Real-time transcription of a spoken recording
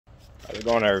How's it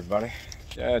going, everybody?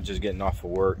 Yeah, just getting off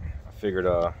of work. I figured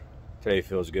today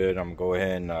feels good. I'm gonna go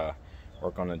ahead and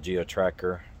work on the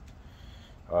GeoTracker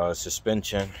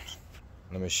suspension.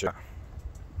 Let me show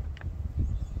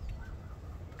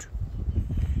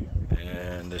you.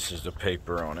 And this is the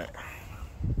paper on it.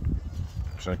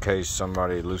 So in case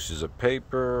somebody loses a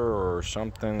paper or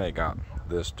something, they got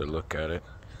this to look at it.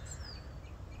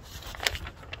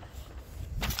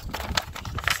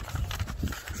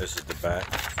 This is the back.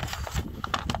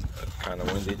 Kind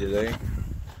of windy today.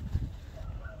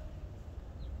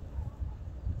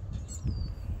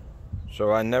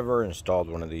 So I never installed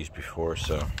one of these before,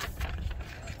 so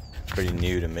pretty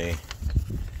new to me.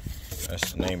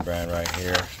 That's the name brand right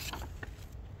here.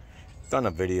 Done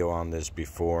a video on this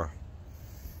before.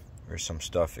 There's some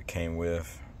stuff it came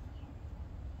with.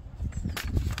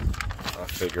 I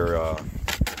figure I'm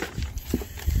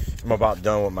about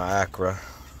done with my Acura,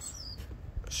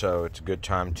 so it's a good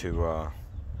time to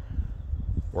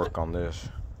work on this.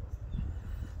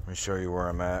 Let me show you where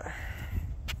I'm at.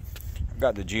 I've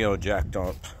got the Geo jacked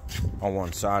up on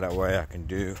one side, that way I can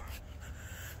do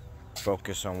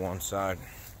focus on one side.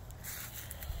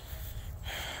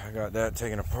 I got that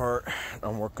taken apart.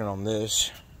 I'm working on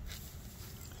this.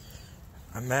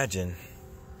 Imagine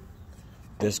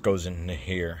this goes into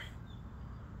here,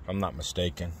 if I'm not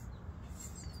mistaken.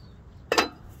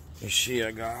 You see,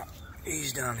 I got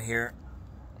these down here.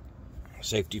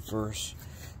 Safety first.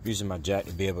 Using my jack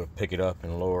to be able to pick it up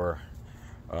and lower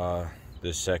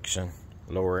this section.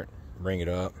 Lower it, bring it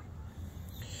up.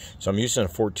 So I'm using a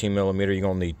 14 millimeter. You're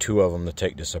gonna need two of them to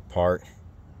take this apart.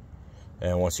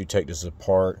 And once you take this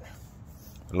apart,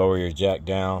 lower your jack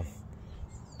down,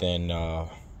 then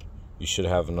you should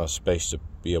have enough space to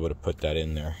be able to put that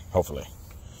in there, hopefully.